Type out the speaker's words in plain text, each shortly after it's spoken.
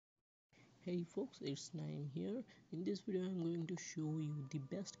Hey folks, it's Naim here. In this video I'm going to show you the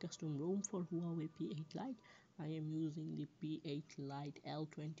best custom ROM for Huawei P8 Lite. I am using the P8 Lite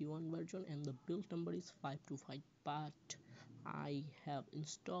L21 version and the build number is 525, but I have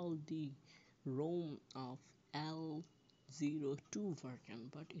installed the ROM of L02 version,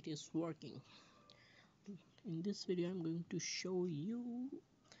 but it is working. In this video I'm going to show you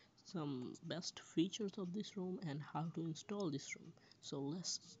some best features of this ROM and how to install this ROM. So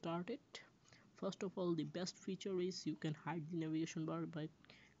let's start it. First of all, the best feature is you can hide the navigation bar by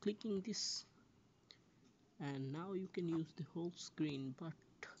clicking this, and now you can use the whole screen, but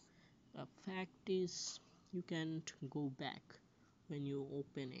the fact is you can't go back when you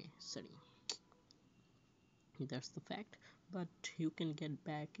open a setting. That's the fact, but you can get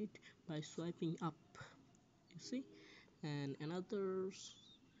back it by swiping up, you see. And another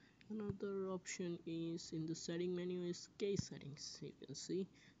option is in the setting menu is case settings. You can see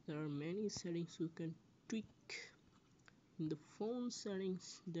there are many settings you can tweak. In the phone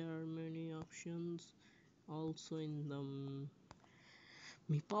settings there are many options. Also in the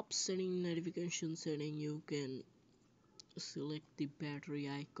Mi Pop setting, notification setting, you can select the battery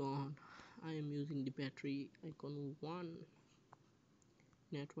icon. I am using the battery icon 1,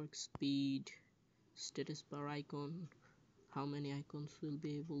 network speed, status bar icon, how many icons will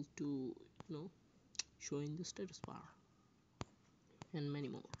be able to show in the status bar, and many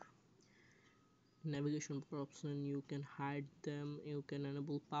more. Navigation bar option, you can hide them, you can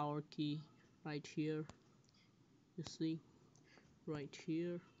enable power key right here, you see, right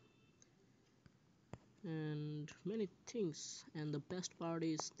here, and many things. And the best part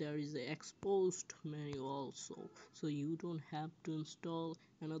is there is the exposed menu also, so you don't have to install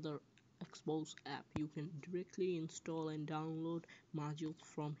another exposed app. You can directly install and download modules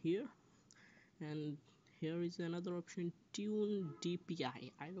from here. And here is another option, tune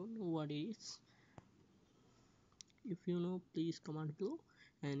DPI. I don't know what it is. If you know, please comment below.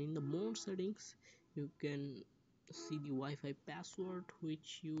 And in the mode settings you can see the Wi-Fi password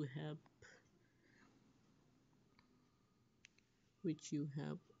which you have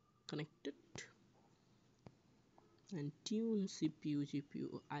connected, and tune CPU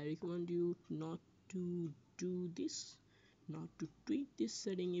GPU. I recommend you not to do this, not to tweak this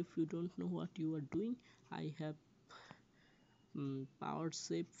setting if you don't know what you are doing. I have power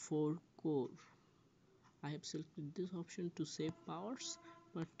save 4 core. I have selected this option to save powers,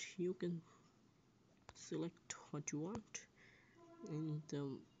 but you can select what you want. In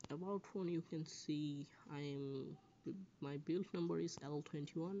the about phone you can see my build number is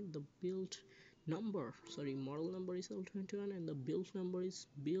L21, the model number is L21, and the build number is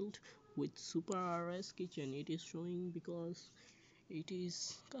built with Super RS Kitchen. It is showing because it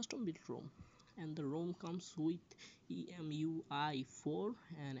is custom built ROM, and the ROM comes with EMUI 4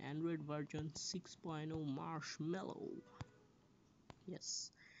 and Android version 6.0 Marshmallow.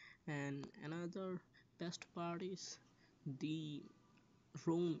 Yes, and another best part is the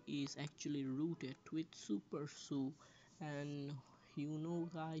ROM is actually rooted with SuperSU, and you know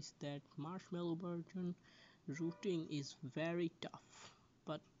guys that Marshmallow version rooting is very tough,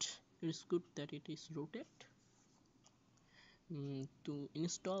 but it's good that it is rooted. To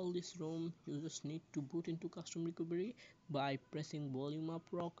install this ROM you just need to boot into custom recovery by pressing volume up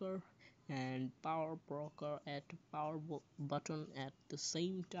rocker and power rocker at power button at the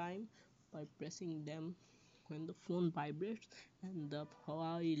same time. By pressing them, when the phone vibrates and the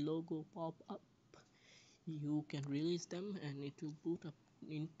Huawei logo pop up, you can release them and it will boot up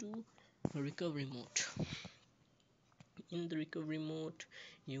into recovery mode. In the recovery mode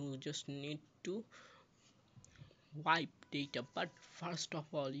you just need to wipe data, but first of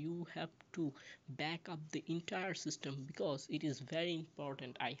all you have to back up the entire system because it is very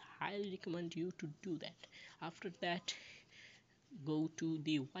important. I highly recommend you to do that. After that, go to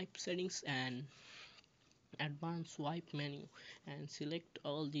the wipe settings and advanced wipe menu and select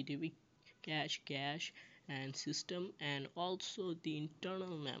all the DB cache and system, and also the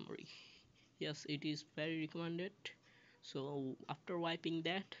internal memory. Yes, it is very recommended. So after wiping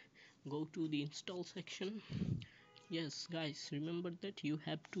that, go to the install section. Yes guys, remember that you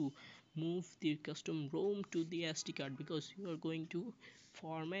have to move the custom ROM to the SD card because you are going to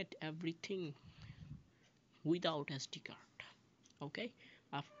format everything without SD card. Okay,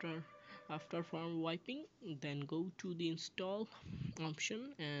 after form wiping, then go to the install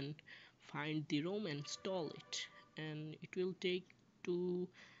option and find the ROM and install it, and it will take 20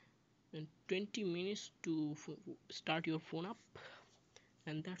 minutes to start your phone up.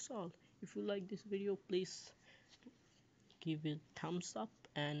 And that's all. If you like this video, please give it thumbs up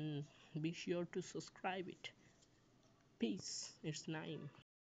and be sure to subscribe it. Peace. It's Naim.